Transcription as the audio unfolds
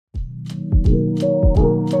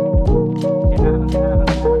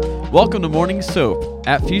Welcome to Morning Soap.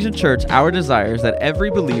 At Fusion Church, our desire is that every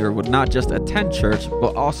believer would not just attend church,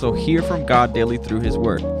 but also hear from God daily through His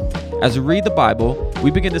Word. As we read the Bible, we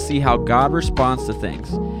begin to see how God responds to things.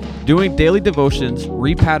 Doing daily devotions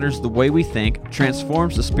repatterns the way we think,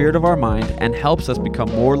 transforms the spirit of our mind, and helps us become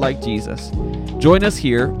more like Jesus. Join us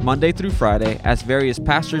here, Monday through Friday, as various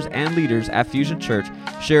pastors and leaders at Fusion Church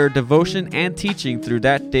share devotion and teaching through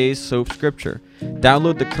that day's soap scripture.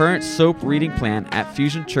 Download the current soap reading plan at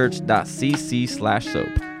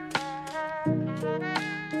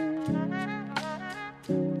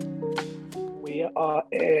fusionchurch.cc/soap. We are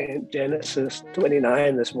in Genesis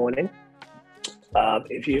 29 this morning.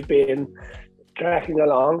 If you've been tracking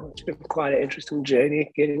along, it's been quite an interesting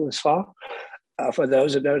journey getting this far. For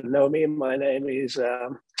those who don't know me, my name is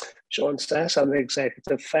Sean Sass. I'm the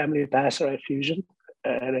executive family pastor at Fusion,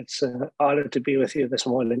 and it's an honor to be with you this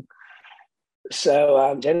morning.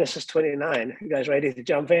 So Genesis 29, you guys ready to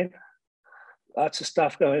jump in? Lots of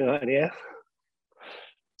stuff going on here.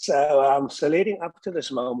 So leading up to this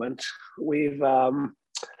moment, we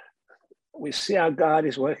see how God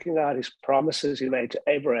is working out His promises He made to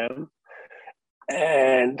Abraham.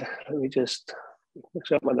 And let me just make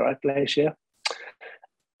sure I'm in the right place here.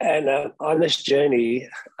 And on this journey,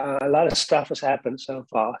 a lot of stuff has happened so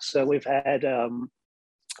far. So we've had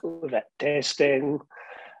testing,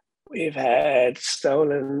 we've had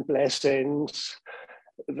stolen blessings,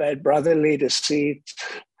 we've had brotherly deceit,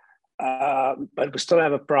 but we still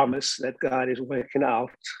have a promise that God is working out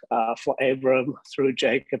for Abram through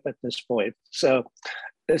Jacob at this point. So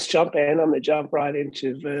let's jump in. I'm going to jump right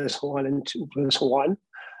into verse 1 and 2, verse 1.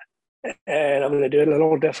 And I'm going to do it a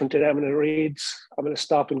little different today. I'm going to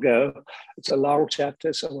stop and go. It's a long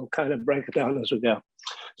chapter, so we'll kind of break it down as we go.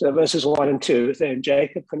 So verses 1 and 2, then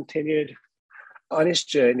Jacob continued on his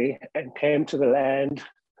journey and came to the land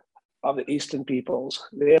of the eastern peoples.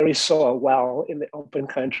 There he saw a well in the open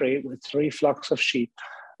country with 3 flocks of sheep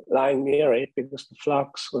lying near it because the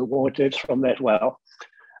flocks were watered from that well.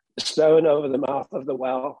 The stone over the mouth of the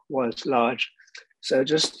well was large. So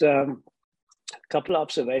just a couple of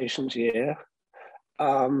observations here.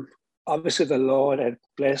 Obviously, the Lord had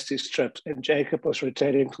blessed his trips, and Jacob was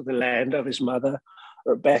returning to the land of his mother,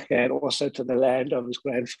 Rebekah, and also to the land of his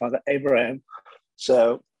grandfather, Abraham.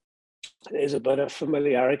 So there's a bit of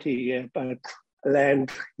familiarity here, but a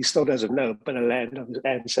land he still doesn't know, but a land of his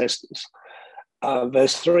ancestors.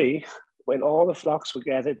 Verse 3, when all the flocks were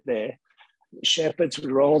gathered there, the shepherds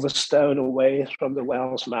would roll the stone away from the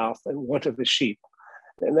well's mouth and water the sheep.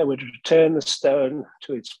 Then they would return the stone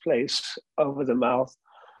to its place over the mouth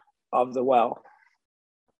of the well.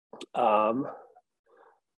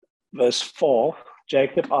 Verse 4,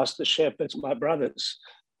 Jacob asked the shepherds, "My brothers,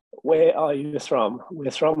 where are you from?"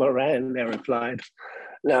 "We're from Iran," they replied.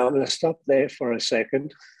 Now, I'm going to stop there for a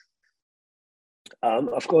second.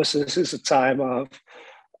 Of course, this is a time of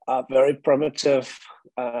very primitive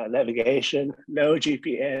navigation, no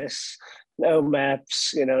GPS, no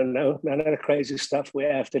maps, none of the crazy stuff we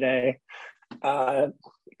have today.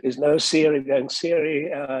 There's no Siri going,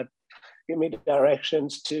 "Siri, give me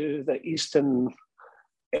directions to the eastern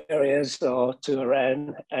areas or to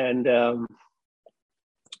Iran." And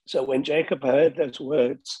so when Jacob heard those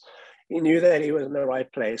words, he knew that he was in the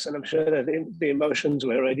right place. And I'm sure that the emotions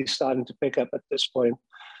were already starting to pick up at this point.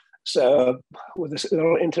 So with this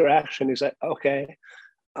little interaction, he's like, okay,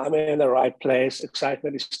 I'm in the right place.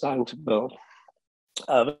 Excitement is starting to build.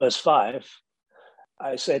 Verse 5,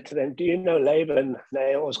 I said to them, "Do you know Laban,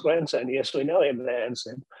 Nahor's grandson?" "Yes, we know him," they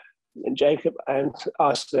answered. And Jacob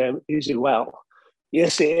asked them, "Is he well?"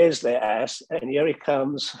 "Yes, he is," they asked. "And here he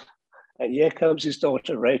comes. And here comes his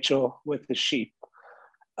daughter Rachel with the sheep."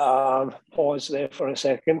 Pause there for a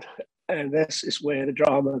second. And this is where the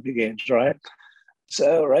drama begins, right?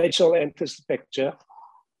 So Rachel enters the picture.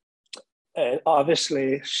 And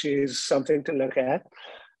obviously, she's something to look at.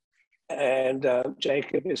 And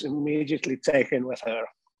Jacob is immediately taken with her.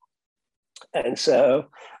 And so,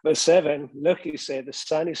 verse 7, "Look," he said, "the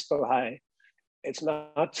sun is still high. It's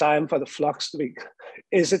not time for the flocks to be.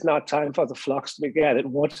 Is it not time for the flocks to be gathered?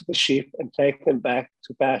 Water the sheep and take them back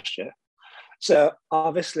to pasture." So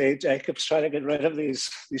obviously, Jacob's trying to get rid of these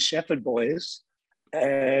shepherd boys.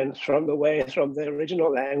 And from the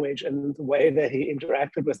original language and the way that he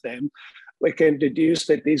interacted with them, we can deduce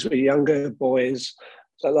that these were younger boys.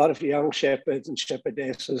 So a lot of young shepherds and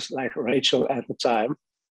shepherdesses like Rachel at the time.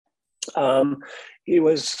 He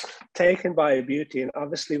was taken by her beauty and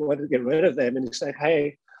obviously wanted to get rid of them. And he's like,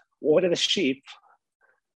 "Hey, water the sheep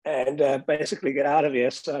and basically get out of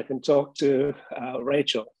here so I can talk to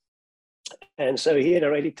Rachel." And so he had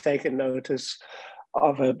already taken notice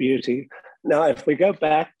of her beauty. Now, if we go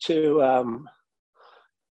back to a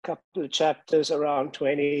couple of chapters around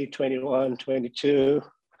 20, 21, 22,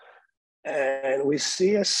 and we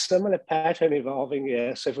see a similar pattern evolving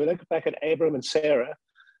here. So if we look back at Abram and Sarah,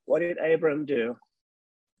 what did Abram do?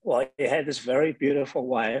 Well, he had this very beautiful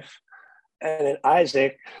wife. And then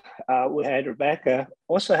Isaac, we had Rebecca,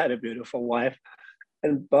 also had a beautiful wife.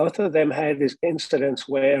 And both of them had these incidents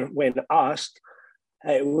where, when asked,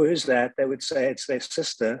 hey, who is that? They would say it's their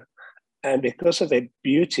sister. And because of their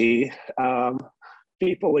beauty,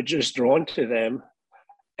 people were just drawn to them.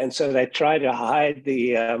 And so they tried to hide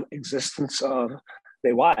the existence of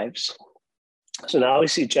their wives. So now we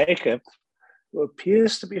see Jacob, who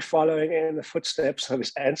appears to be following in the footsteps of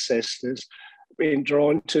his ancestors, being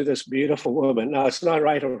drawn to this beautiful woman. Now, it's not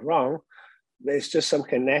right or wrong. There's just some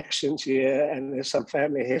connections here, and there's some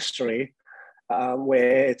family history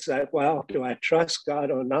where it's like, well, do I trust God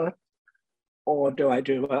or not? Or do I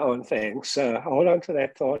do my own thing? So hold on to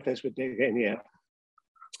that thought as we dig in here.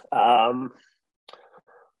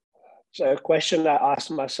 So a question I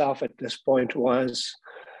asked myself at this point was,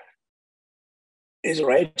 is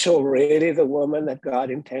Rachel really the woman that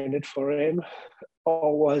God intended for him?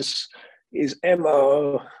 Or was his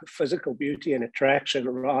MO physical beauty and attraction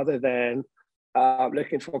rather than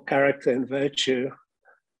looking for character and virtue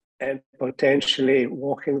and potentially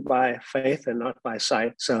walking by faith and not by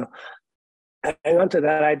sight? So hang on to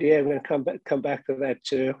that idea. I'm going to come back to that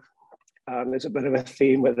too. There's a bit of a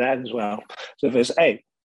theme with that as well. So verse 8,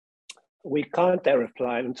 we can't, they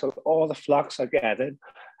replied, until all the flocks are gathered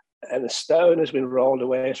and the stone has been rolled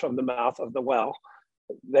away from the mouth of the well.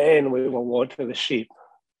 Then we will water the sheep.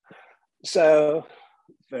 So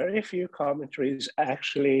very few commentaries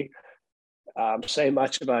actually say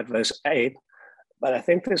much about verse 8, but I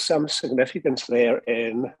think there's some significance there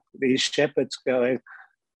in these shepherds going,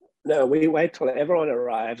 no, we wait till everyone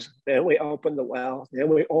arrives, then we open the well, then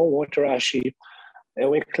we all water our sheep,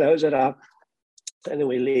 then we close it up, and then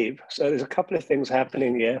we leave. So there's a couple of things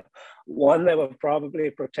happening here. One, they were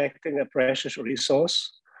probably protecting a precious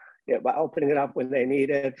resource by opening it up when they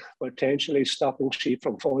need it, potentially stopping sheep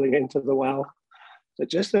from falling into the well. So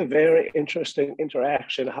just a very interesting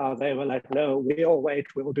interaction, how they were like, no, we all wait,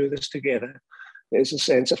 we'll do this together. There's a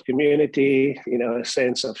sense of community, a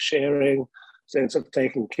sense of sharing, sense of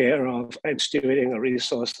taking care of and stewarding a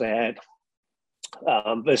resource they had.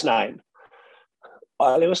 Verse 9.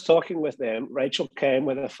 While he was talking with them, Rachel came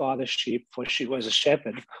with her father's sheep, for she was a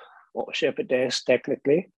shepherd, or shepherdess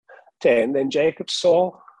technically. 10. Then Jacob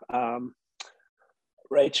saw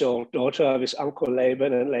Rachel, daughter of his uncle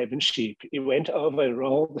Laban, and Laban's sheep. He went over and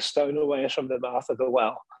rolled the stone away from the mouth of the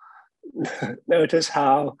well. Notice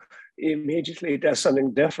how he immediately does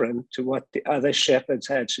something different to what the other shepherds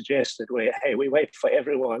had suggested, where, hey, we wait for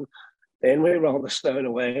everyone, then we roll the stone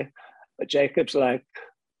away. But Jacob's like,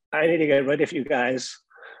 I need to get rid of you guys.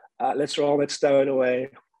 Let's roll that stone away.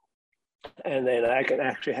 And then I can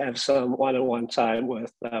actually have some one-on-one time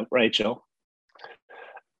with Rachel.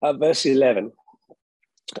 Verse 11.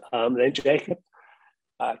 Then Jacob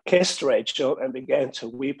kissed Rachel and began to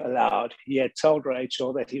weep aloud. He had told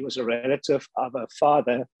Rachel that he was a relative of her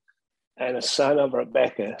father and a son of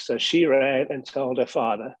Rebecca. So she ran and told her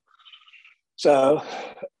father. So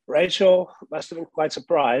Rachel must have been quite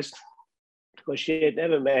surprised because she had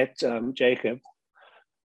never met Jacob.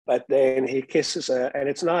 But then he kisses her, and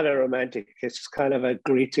it's not a romantic kiss, it's kind of a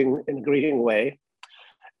greeting way.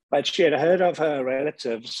 But she had heard of her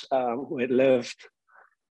relatives who had lived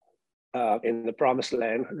in the promised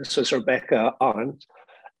land. This was Rebecca, aunt,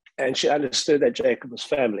 and she understood that Jacob was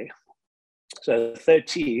family. So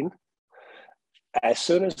 13, as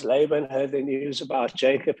soon as Laban heard the news about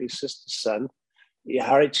Jacob, his sister's son, he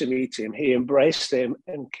hurried to meet him. He embraced him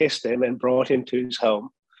and kissed him and brought him to his home.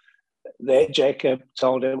 There Jacob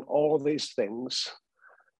told him all these things.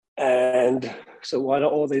 And so what are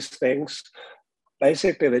all these things?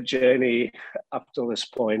 Basically the journey up to this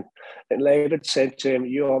point. And Laban said to him,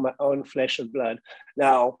 you are my own flesh and blood.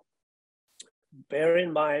 Now, bear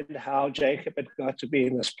in mind how Jacob had got to be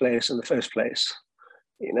in this place in the first place.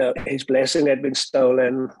 His blessing had been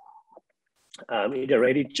stolen. He'd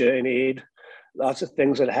already journeyed. Lots of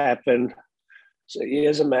things had happened. So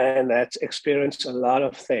here's a man that's experienced a lot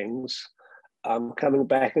of things, coming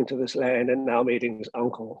back into this land and now meeting his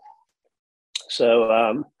uncle.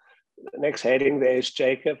 So the next heading there is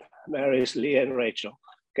Jacob marries Leah and Rachel.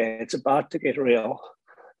 Okay, it's about to get real.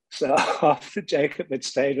 So after Jacob had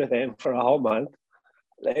stayed with him for a whole month,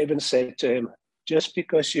 Laban said to him, just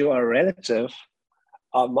because you are a relative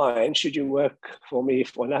of mine, should you work for me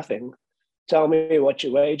for nothing? tell me what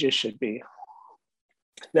your wages should be.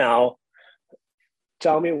 Now,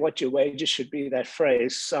 tell me what your wages should be, that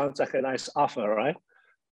phrase sounds like a nice offer, right?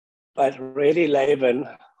 But really, Laban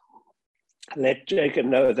let Jacob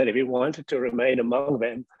know that if he wanted to remain among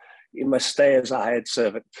them, he must stay as a hired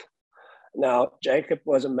servant. Now, Jacob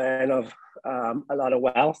was a man of a lot of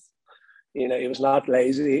wealth. You know, he was not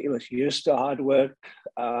lazy. He was used to hard work,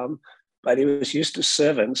 but he was used to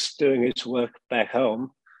servants doing his work back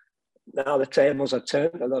home. Now the tables are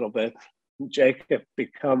turned a little bit. Jacob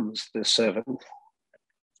becomes the servant.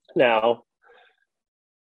 Now,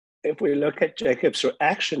 if we look at Jacob's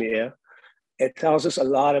reaction here, it tells us a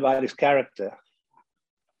lot about his character.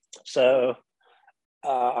 So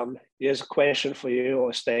here's a question for you, or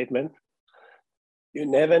a statement. You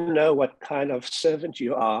never know what kind of servant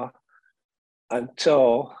you are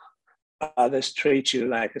until others treat you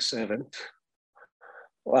like a servant.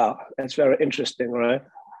 Wow, that's very interesting, right?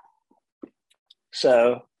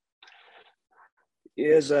 So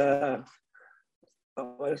here's I'll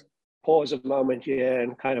pause a moment here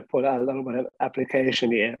and kind of put out a little bit of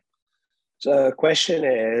application here. So the question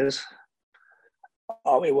is,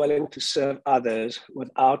 are we willing to serve others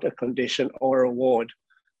without a condition or reward?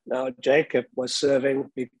 Now, Jacob was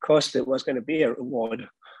serving because there was going to be a reward,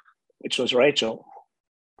 which was Rachel.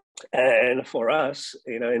 And for us,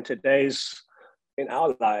 you know, in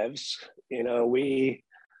our lives, you know, we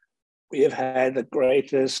have had the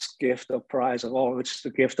greatest gift or prize of all, which is the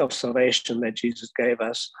gift of salvation that Jesus gave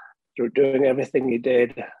us through doing everything he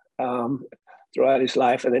did throughout his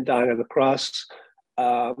life, and then dying on the cross,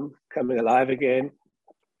 coming alive again,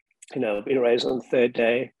 you know, being raised on the third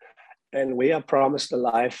day. And we are promised a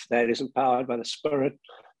life that is empowered by the Spirit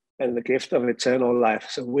and the gift of eternal life.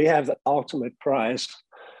 So we have the ultimate prize,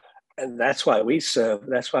 and that's why we serve.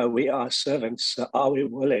 That's why we are servants. So are we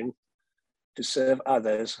willing to serve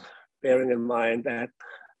others, bearing in mind that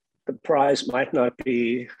the prize might not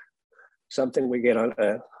be something we get on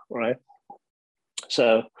earth, right?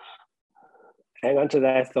 So hang on to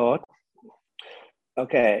that thought.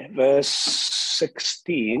 Okay, verse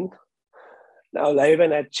 16. Now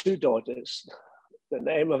Laban had two daughters. The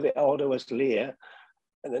name of the older was Leah,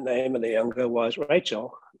 and the name of the younger was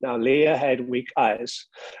Rachel. Now Leah had weak eyes.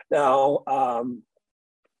 Now,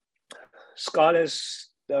 scholars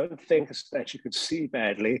don't think that she could see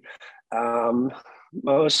badly.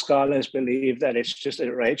 Most scholars believe that it's just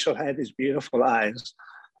that Rachel had these beautiful eyes,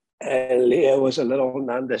 and Leah was a little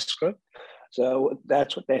nondescript. So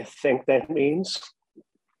that's what they think that means.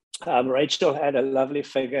 Rachel had a lovely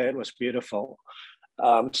figure and was beautiful.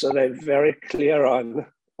 So they're very clear on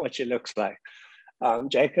what she looks like.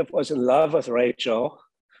 Jacob was in love with Rachel,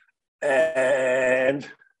 and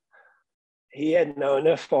he had known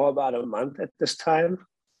her for about a month at this time.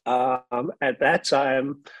 At that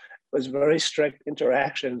time, it was very strict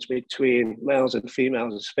interactions between males and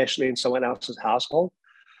females, especially in someone else's household.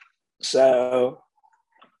 So,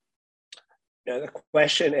 you know, the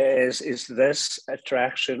question is this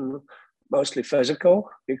attraction mostly physical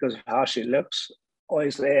because of how she looks, or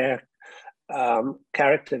is there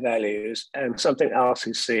character values and something else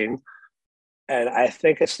he's seeing? And I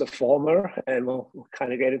think it's the former, and we'll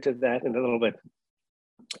kind of get into that in a little bit.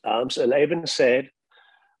 So Laban said,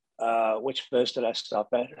 which verse did I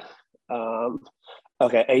stop at?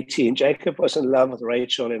 Okay, 18. Jacob was in love with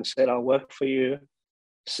Rachel and said, I'll work for you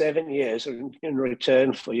 7 years in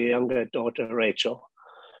return for your younger daughter, Rachel.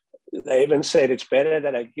 Laban said, it's better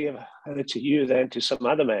that I give her to you than to some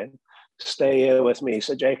other man. Stay here with me.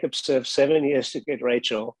 So Jacob served 7 years to get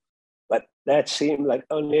Rachel, but that seemed like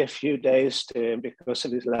only a few days to him because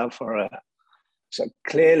of his love for her. So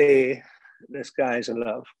clearly, this guy is in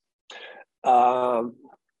love.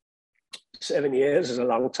 7 years is a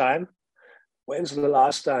long time. When's the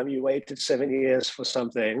last time you waited 7 years for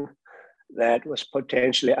something that was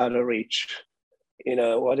potentially out of reach? You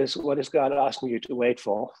know, what is God asking you to wait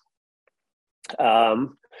for?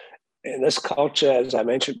 In this culture, as I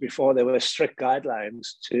mentioned before, there were strict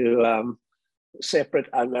guidelines to separate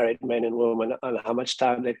unmarried men and women on how much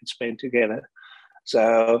time they could spend together.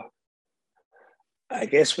 So I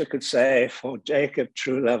guess we could say for Jacob,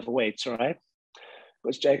 true love waits, right?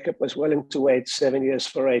 Because Jacob was willing to wait 7 years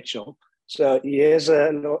for Rachel. So here's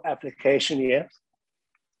a little application here.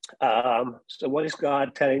 So what is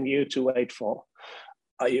God telling you to wait for?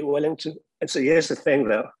 Are you willing to? And so here's the thing,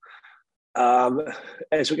 though.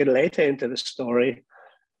 As we get later into the story,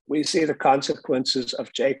 we see the consequences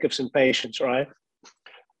of Jacob's impatience, right?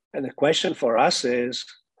 And the question for us is,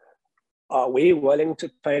 are we willing to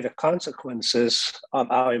pay the consequences of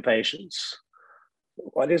our impatience?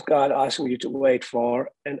 What is God asking you to wait for?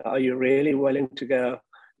 And are you really willing to go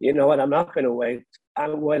you know what, I'm not going to wait.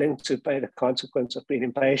 I'm willing to pay the consequence of being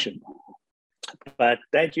impatient. But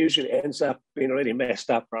that usually ends up being really messed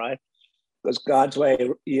up, right? Because God's way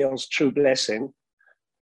yields true blessing.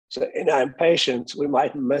 So in our impatience, we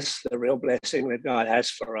might miss the real blessing that God has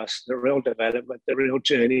for us, the real development, the real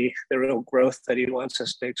journey, the real growth that He wants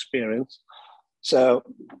us to experience. So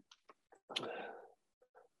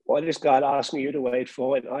what is God asking you to wait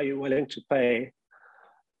for? And are you willing to pay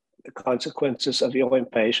the consequences of your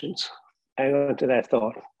impatience? Hang on to that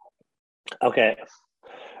thought. Okay.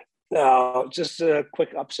 Now, just a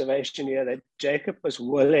quick observation here that Jacob was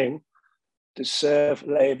willing to serve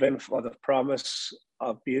Laban for the promise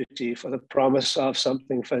of beauty, for the promise of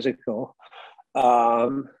something physical.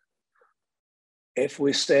 If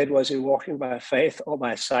we said, was he walking by faith or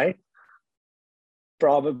by sight?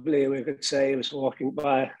 Probably we could say he was walking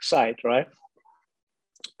by sight, right?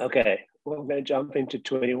 Okay, we're going to jump into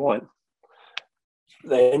 21.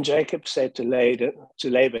 Then Jacob said to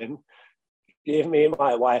Laban, give me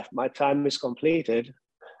my wife, my time is completed,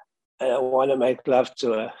 and I want to make love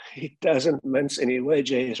to her. He doesn't mince any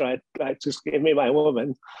words, right? Like, just give me my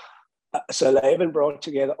woman. So Laban brought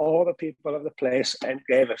together all the people of the place and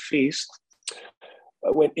gave a feast.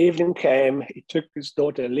 But when evening came, he took his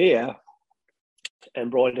daughter Leah and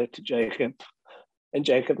brought her to Jacob, and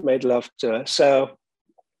Jacob made love to her. So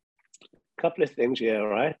a couple of things here,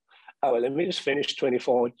 right? Well, let me just finish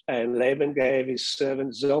 24. And Laban gave his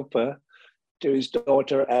servant Zilpah to his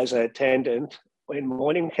daughter as an attendant. When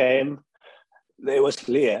morning came, there was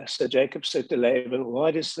Leah. So Jacob said to Laban,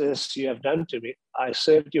 what is this you have done to me? I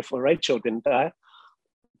served you for Rachel, didn't I?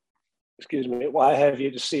 Excuse me, why have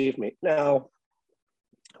you deceived me? Now,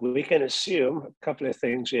 we can assume a couple of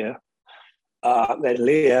things here. That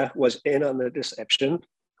Leah was in on the deception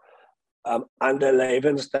under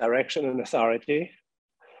Laban's direction and authority.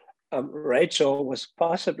 Rachel was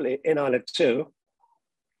possibly in on it too,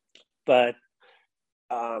 but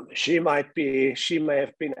she may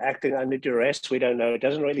have been acting under duress. We don't know. It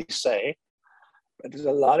doesn't really say. But there's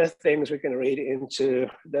a lot of things we can read into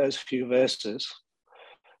those few verses.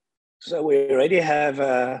 So we already have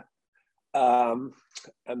a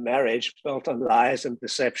marriage built on lies and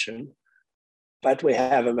deception, but we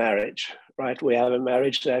have a marriage, right? We have a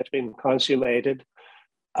marriage that's been consummated.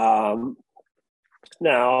 Now,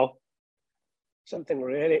 something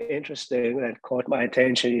really interesting that caught my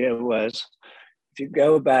attention here was, if you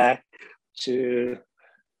go back to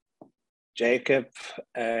Jacob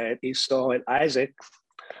and Esau and Isaac,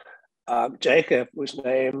 Jacob, whose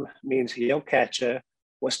name means heel catcher,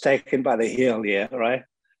 was taken by the heel here, right?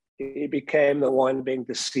 He became the one being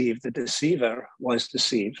deceived. The deceiver was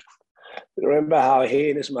deceived. Remember how he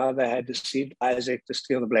and his mother had deceived Isaac to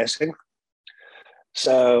steal the blessing?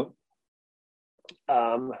 So,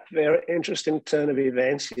 very interesting turn of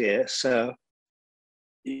events here. So,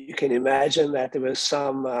 you can imagine that there was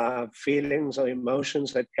some feelings or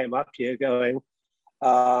emotions that came up here going,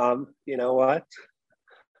 you know what?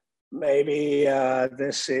 Maybe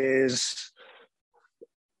this is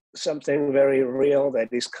something very real that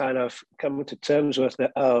he's kind of coming to terms with,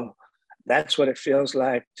 that, oh, that's what it feels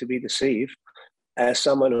like to be deceived, as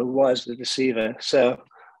someone who was the deceiver. So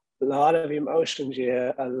a lot of emotions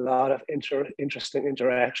here, a lot of interesting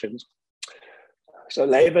interactions. So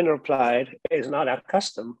Laban replied, it is not our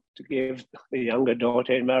custom to give the younger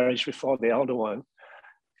daughter in marriage before the elder one.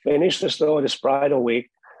 Finish this daughter's bridal week,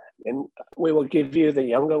 and we will give you the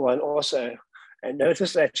younger one also. And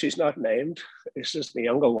notice that she's not named, it's just the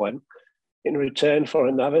younger one, in return for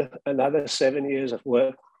another 7 years of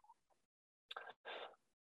work.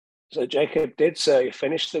 So Jacob did so. He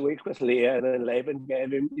finished the week with Leah, and then Laban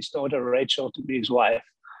gave him his daughter Rachel to be his wife.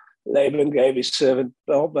 Laban gave his servant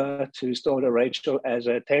Bilhah to his daughter Rachel as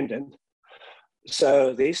an attendant.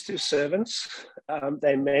 So these two servants,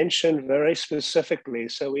 they mentioned very specifically.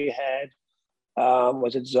 So we had,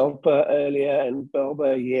 was it Zilpah earlier and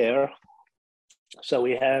Bilhah a year? So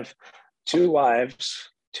we have two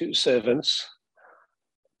wives, two servants.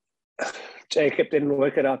 Jacob didn't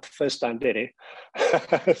work it out the first time, did he?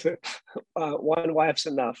 One wife's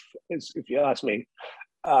enough, if you ask me.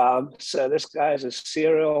 So this guy is a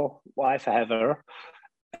serial wife haver.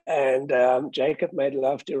 And Jacob made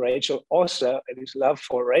love to Rachel also, and his love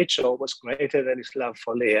for Rachel was greater than his love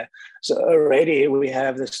for Leah. So already we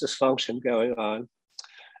have this dysfunction going on.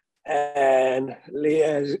 And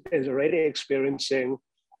Leah is already experiencing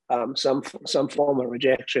some form of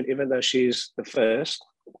rejection, even though she's the first.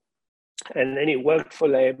 And then he worked for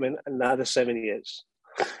Laban another 7 years.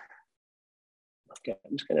 Okay,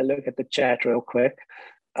 I'm just going to look at the chat real quick.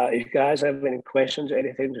 If you guys have any questions or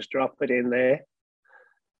anything, just drop it in there.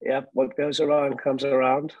 Yep, what goes around comes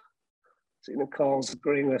around. See, Nicole's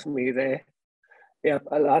agreeing with me there. Yep,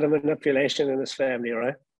 a lot of manipulation in this family,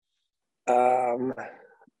 right?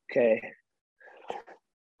 Okay.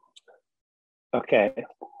 Okay.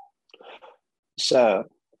 So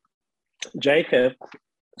Jacob,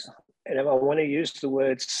 and if I want to use the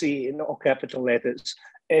word C in all capital letters,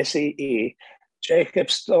 S-E-E, Jacob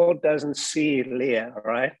still doesn't see Leah,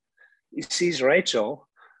 right? He sees Rachel,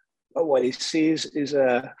 but what he sees is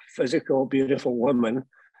a physical, beautiful woman.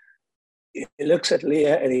 He looks at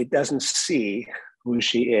Leah and he doesn't see who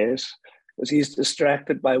she is because he's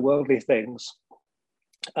distracted by worldly things.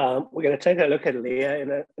 We're going to take a look at Leah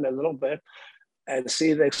in a little bit and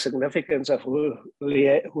see the significance of who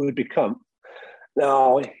Leah would become.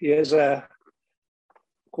 Now, here's a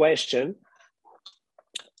question.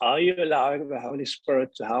 Are you allowing the Holy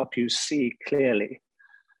Spirit to help you see clearly,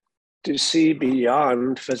 to see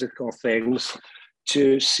beyond physical things,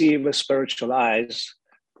 to see with spiritual eyes,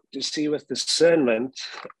 to see with discernment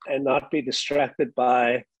and not be distracted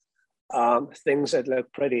by things that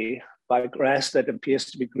look pretty, by grass that appears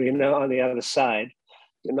to be greener on the other side,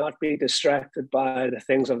 to not be distracted by the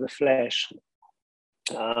things of the flesh,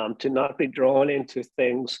 to not be drawn into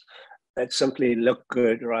things that simply look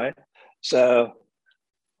good, right? So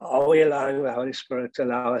are we allowing the Holy Spirit to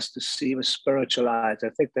allow us to see with spiritual eyes? I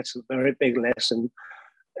think that's a very big lesson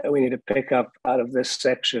we need to pick up out of this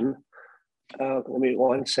section. Give me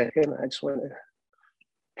 1 second. I just want to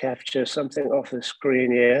capture something off the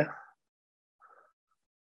screen here.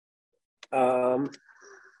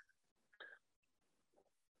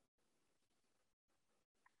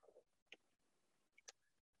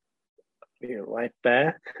 Be right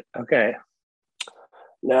back. Okay.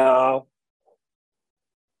 Now,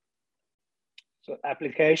 so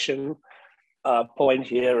application point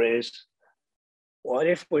here is, what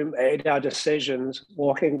if we made our decisions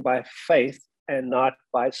walking by faith and not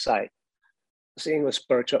by sight, seeing with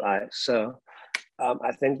spiritual eyes? So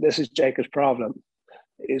I think this is Jacob's problem.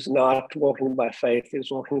 He's not walking by faith,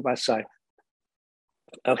 he's walking by sight.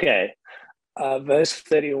 Okay, verse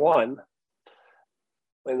 31.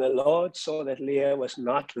 When the Lord saw that Leah was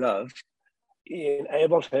not loved, he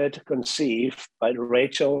enabled her to conceive, but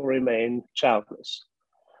Rachel remained childless.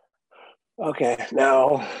 Okay,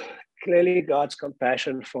 now, clearly God's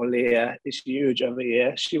compassion for Leah is huge over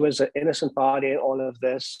here. She was an innocent party in all of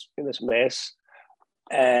this, in this mess,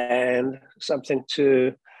 and something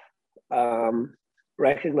to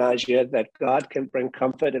recognize here, that God can bring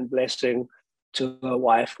comfort and blessing to a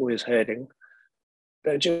wife who is hurting.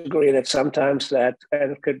 Don't you agree that sometimes that,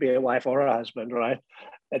 and it could be a wife or a husband, right?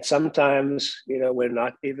 That sometimes, we're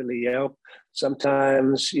not evenly yoked.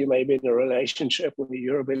 Sometimes you may be in a relationship where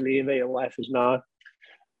you're a believer, your wife is not.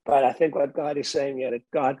 But I think what God is saying here, that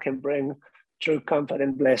God can bring true comfort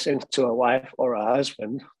and blessings to a wife or a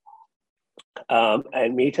husband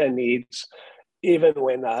and meet her needs, even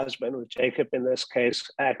when the husband, with Jacob in this case,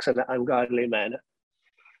 acts in an ungodly manner.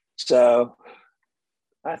 So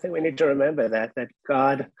I think we need to remember that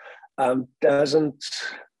God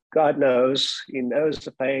God knows, he knows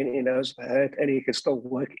the pain, he knows the hurt, and he can still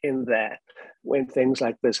work in that when things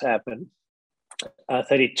like this happen.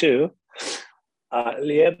 32,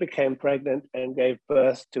 Leah became pregnant and gave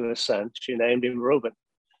birth to a son. She named him Reuben.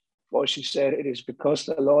 For she said, "It is because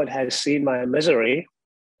the Lord has seen my misery.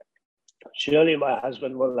 Surely my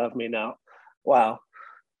husband will love me now." Wow,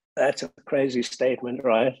 that's a crazy statement,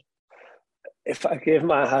 right? If I give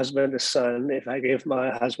my husband a son, if I give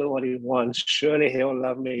my husband what he wants, surely he'll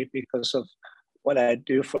love me because of what I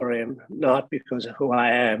do for him, not because of who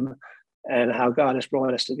I am and how God has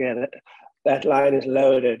brought us together. That line is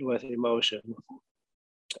loaded with emotion.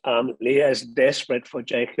 Leah is desperate for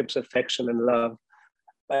Jacob's affection and love,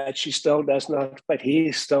 but he still does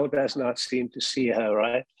not seem to see her,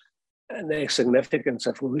 right? And the significance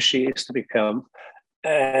of who she is to become.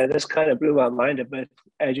 And this kind of blew my mind a bit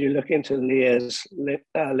as you look into Leah's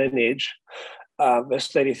lineage. Verse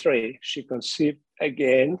 33, she conceived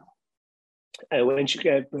again. And when she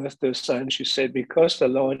gave birth to a son, she said, "Because the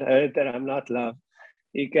Lord heard that I'm not loved,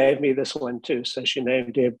 he gave me this one too." So she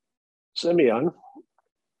named him Simeon.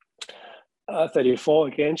 34,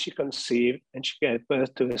 again, she conceived and she gave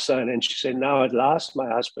birth to a son. And she said, "Now at last my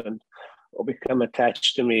husband will become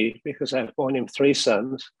attached to me because I've borne him 3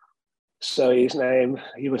 sons. So he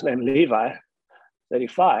was named Levi.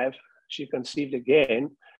 35, she conceived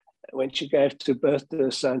again. When she gave birth to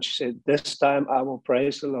a son, she said, "This time I will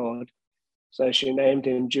praise the Lord." So she named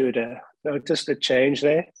him Judah. Notice the change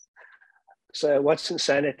there. So what's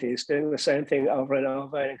insanity? Is doing the same thing over and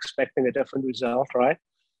over and expecting a different result, right?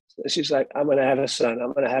 So she's like, I'm going to have a son.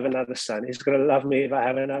 I'm going to have another son. He's going to love me if I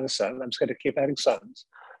have another son. I'm just going to keep having sons.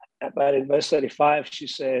 But in verse 35, she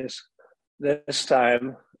says, this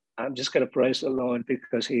time, I'm just going to praise the Lord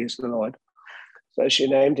because he is the Lord. So she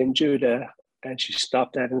named him Judah, and she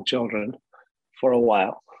stopped having children for a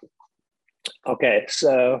while. Okay,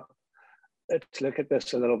 so let's look at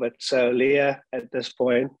this a little bit. So Leah, at this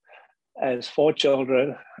point, has 4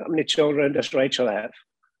 children. How many children does Rachel have?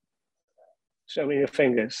 Show me your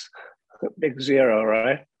fingers. Big 0,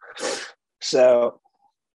 right? So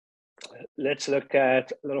let's look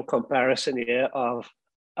at a little comparison here of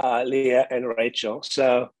Leah and Rachel.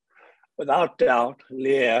 So without doubt,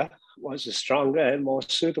 Leah was a stronger and more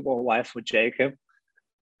suitable wife for Jacob.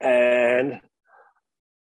 And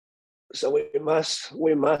so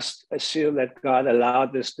we must assume that God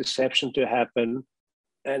allowed this deception to happen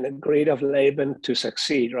and the greed of Laban to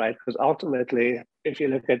succeed, right? Because ultimately, if you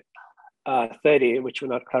look at 30, which we're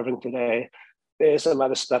not covering today, there's some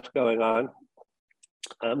other stuff going on.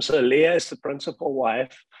 So Leah is the principal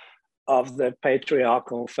wife of the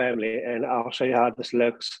patriarchal family, and I'll show you how this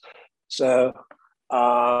looks. So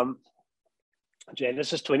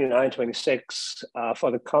Genesis 29:26,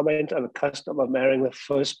 for the comment on the custom of marrying the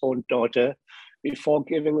firstborn daughter before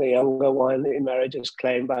giving the younger one in marriage is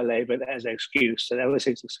claimed by Laban as an excuse. So that was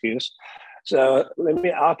his excuse. So let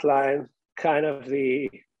me outline kind of the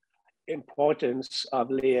importance of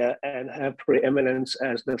Leah and her preeminence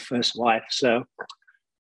as the first wife. So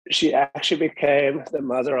she actually became the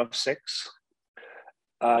mother of 6.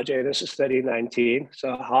 Genesis 30:19.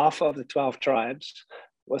 So half of the 12 tribes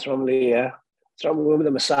was from Leah, from whom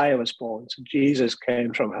the Messiah was born. So Jesus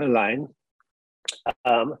came from her line.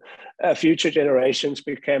 Future generations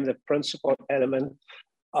became the principal element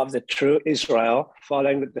of the true Israel,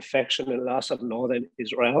 following the defection and loss of northern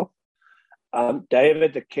Israel.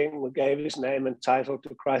 David, the king who gave his name and title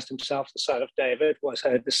to Christ himself, the son of David, was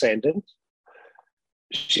her descendant.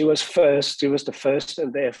 She was the first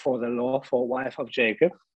and therefore the lawful wife of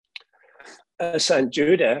Jacob. Her son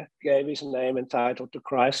Judah gave his name and title to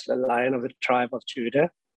Christ, the Lion of the tribe of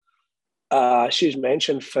Judah. She's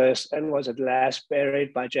mentioned first and was at last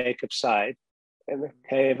buried by Jacob's side in the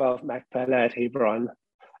cave of Machpelah at Hebron,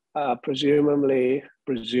 presumably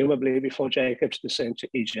before Jacob's descent to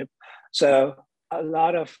Egypt. So a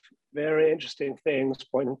lot of very interesting things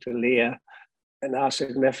pointing to Leah and how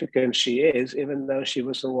significant she is, even though she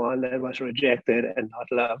was the one that was rejected and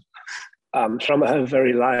not loved. From her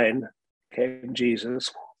very line came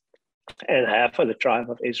Jesus and half of the tribe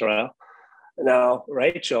of Israel. Now,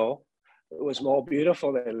 Rachel, who was more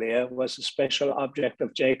beautiful than Leah, was a special object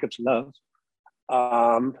of Jacob's love.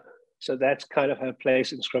 So that's kind of her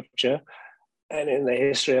place in scripture and in the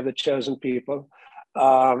history of the chosen people.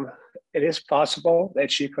 It is possible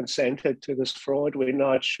that she consented to this fraud, we're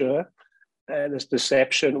not sure, and this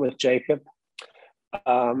deception with Jacob.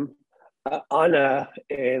 Honor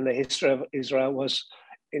in the history of Israel was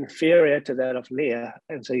inferior to that of Leah.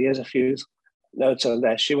 And so here's a few notes on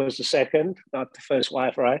that. She was the second, not the first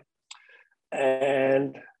wife, right?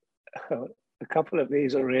 And a couple of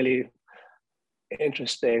these are really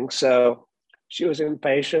interesting. So she was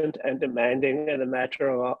impatient and demanding in the matter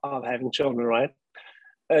of having children, right?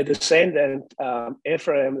 A descendant,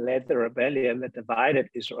 Ephraim, led the rebellion that divided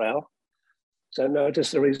Israel. So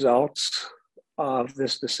notice the results of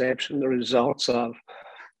this deception, the results of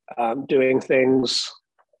doing things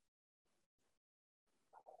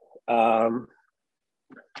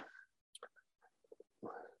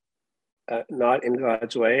not in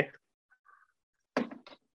God's way.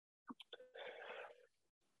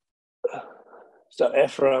 So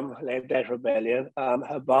Ephraim led that rebellion.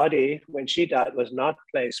 Her body, when she died, was not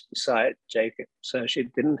placed beside Jacob. So she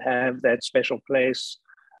didn't have that special place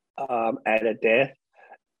at her death.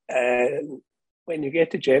 And when you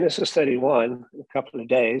get to Genesis 31, in a couple of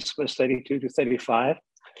days, verse 32 to 35,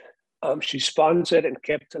 she sponsored and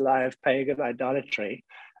kept alive pagan idolatry.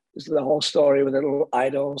 This is the whole story with the little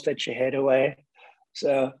idols that she hid away.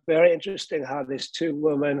 So very interesting how these two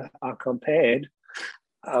women are compared.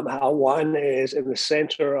 How one is in the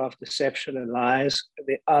center of deception and lies,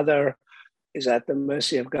 the other is at the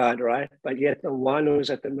mercy of God, right? But yet the one who is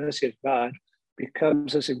at the mercy of God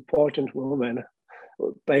becomes this important woman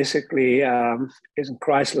who basically is in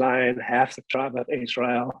Christ's line, half the tribe of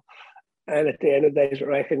Israel. And at the end of the day is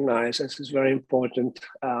recognized as this very important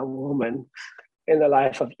woman in the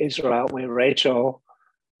life of Israel, where Rachel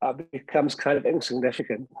becomes kind of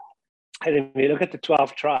insignificant. And if you look at the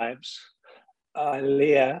 12 tribes,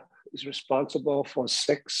 Leah is responsible for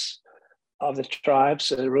 6 of the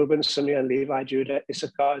tribes: Reuben, Simeon, Levi, Judah,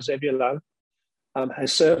 Issachar, Zebulun. Her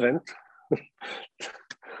servant,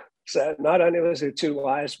 So not only was there two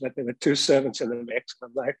wives, but there were two servants in the mix.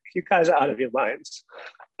 I'm like, you guys are out of your minds.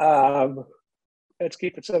 Let's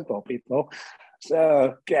keep it simple, people.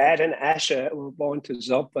 So Gad and Asher were born to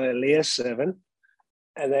Zilpah, Leah's servant.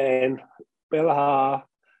 And then Bilhah,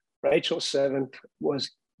 Rachel's servant,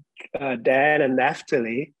 was Dan and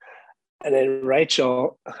Naphtali. And then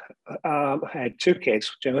Rachel had two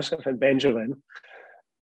kids, Joseph and Benjamin.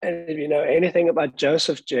 And if you know anything about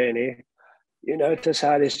Joseph's journey, you notice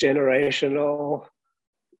how this generational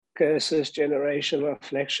curses, generational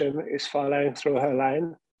affliction is following through her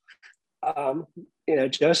line.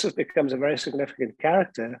 Joseph becomes a very significant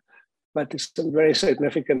character, but there's some very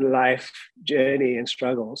significant life journey and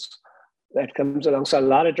struggles that comes along. So a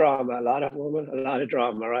lot of drama, a lot of women, a lot of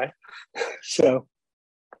drama, right? So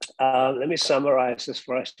let me summarize this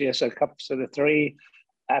for us here. So the three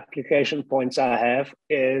application points I have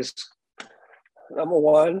is, number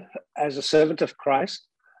one, as a servant of Christ,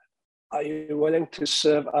 are you willing to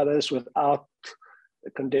serve others without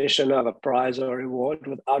the condition of a prize or reward,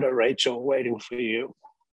 without a Rachel waiting for you?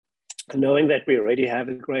 Knowing that we already have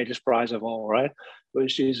the greatest prize of all, right?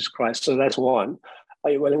 Which is Jesus Christ. So that's one.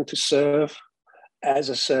 Are you willing to serve as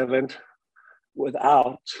a servant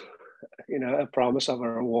without, a promise of a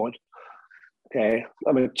reward? Okay.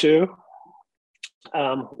 Number two,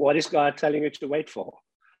 what is God telling you to wait for?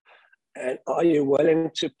 And are you willing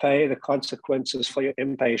to pay the consequences for your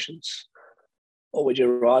impatience? Or would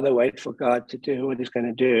you rather wait for God to do what he's going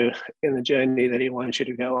to do in the journey that he wants you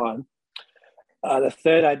to go on? The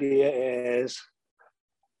third idea is,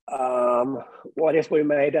 what if we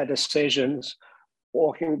made our decisions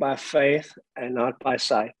walking by faith and not by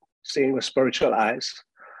sight, seeing with spiritual eyes?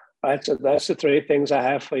 Right, so that's the three things I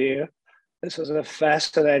have for you. This is a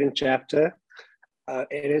fascinating chapter.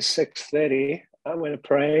 It is 6:30. I'm going to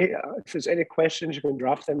pray. If there's any questions, you can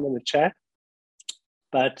drop them in the chat.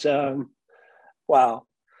 But wow.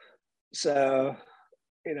 So,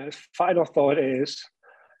 final thought is,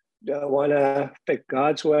 do I want to pick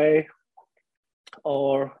God's way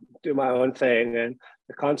or do my own thing? And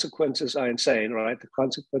the consequences are insane, right? The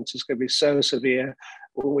consequences can be so severe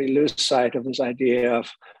when we lose sight of this idea of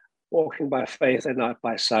walking by faith and not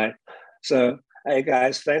by sight. So, hey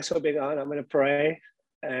guys, thanks for being on. I'm going to pray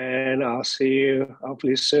and I'll see you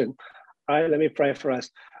hopefully soon. All right, let me pray for us.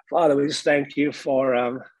 Father, we just thank you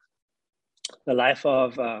for the life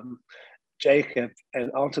of Jacob,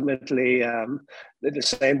 and ultimately the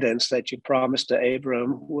descendants that you promised to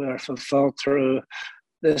Abram were fulfilled through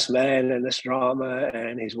this man and this drama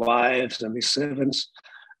and his wives and his servants.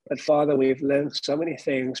 But Father, we've learned so many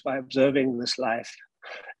things by observing this life.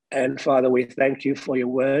 And Father, we thank you for your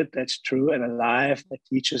word that's true and alive, that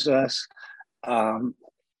teaches us,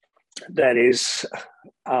 that is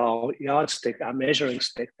our yardstick, our measuring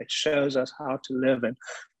stick, that shows us how to live and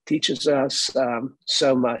teaches us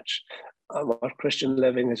so much what Christian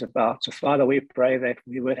living is about. So Father, we pray that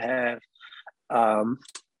we would have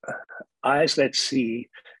eyes that see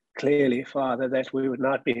clearly, Father, that we would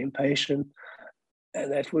not be impatient and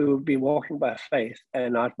that we would be walking by faith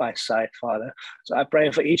and not by sight, Father. So I pray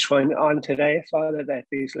for each one on today, Father, that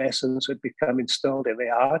these lessons would become instilled in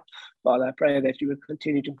their heart. Father, I pray that you would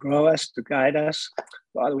continue to grow us, to guide us.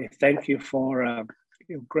 Father, we thank you for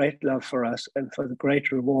your great love for us and for the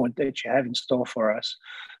great reward that you have in store for us.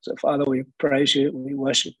 So, Father, we praise you, we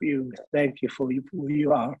worship you, we thank you for who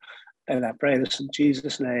you are. And I pray this in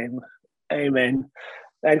Jesus' name. Amen.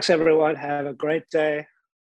 Thanks, everyone. Have a great day.